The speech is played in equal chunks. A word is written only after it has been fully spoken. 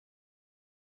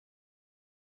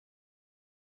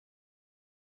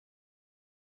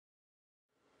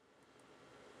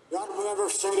member for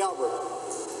St. Albert.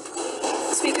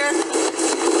 Speaker,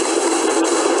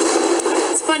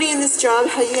 it's funny in this job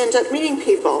how you end up meeting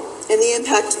people and the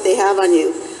impact they have on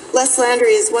you. Les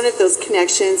Landry is one of those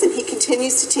connections, and he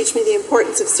continues to teach me the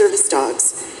importance of service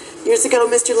dogs. Years ago,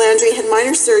 Mr. Landry had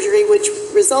minor surgery which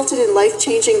resulted in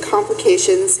life-changing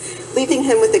complications, leaving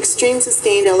him with extreme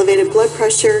sustained elevated blood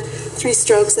pressure, 3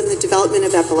 strokes, and the development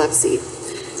of epilepsy.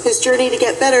 His journey to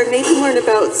get better made him learn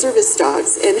about service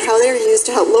dogs and how they are used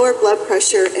to help lower blood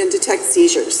pressure and detect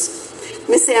seizures.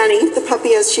 Miss Annie, the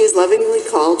puppy as she is lovingly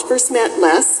called, first met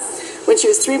Les when she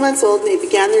was 3 months old, and they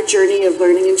began their journey of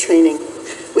learning and training.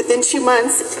 Within 2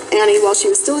 months, Annie, while she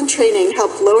was still in training,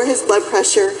 helped lower his blood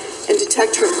pressure and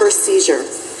detect her first seizure.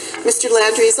 Mr.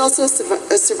 Landry is also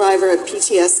a survivor of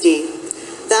PTSD.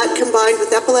 That, combined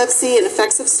with epilepsy and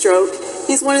effects of stroke,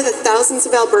 he's one of the thousands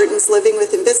of Albertans living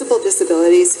with invisible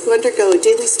disabilities who undergo a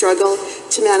daily struggle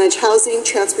to manage housing,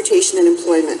 transportation, and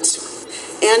employment.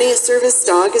 Annie, a service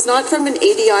dog, is not from an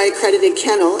ADI-accredited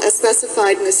kennel as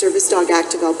specified in the Service Dog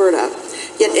Act of Alberta,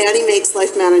 yet Annie makes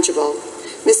life manageable.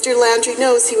 Mr. Landry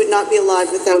knows he would not be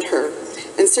alive without her,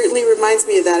 and certainly reminds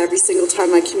me of that every single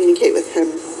time I communicate with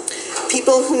him.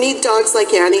 People who need dogs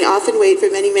like Annie often wait for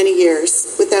many, many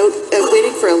years without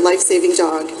waiting for a life-saving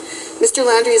dog. Mr.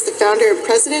 Landry is the founder and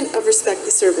president of Respect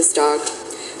the Service Dog.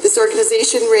 This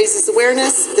organization raises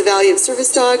awareness, the value of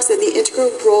service dogs, and the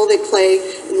integral role they play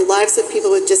in the lives of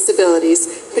people with disabilities,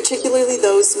 particularly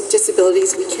those with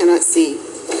disabilities we cannot see.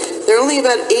 There are only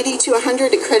about 80 to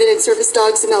 100 accredited service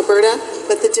dogs in Alberta,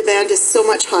 but the demand is so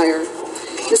much higher.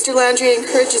 Mr. Landry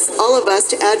encourages all of us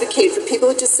to advocate for people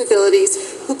with disabilities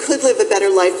who could live a better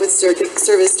life with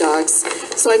service dogs.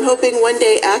 So I'm hoping one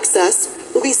day access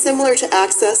will be similar to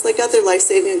access like other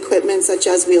life-saving equipment such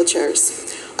as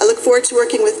wheelchairs. I look forward to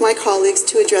working with my colleagues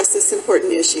to address this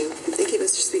important issue. Thank you.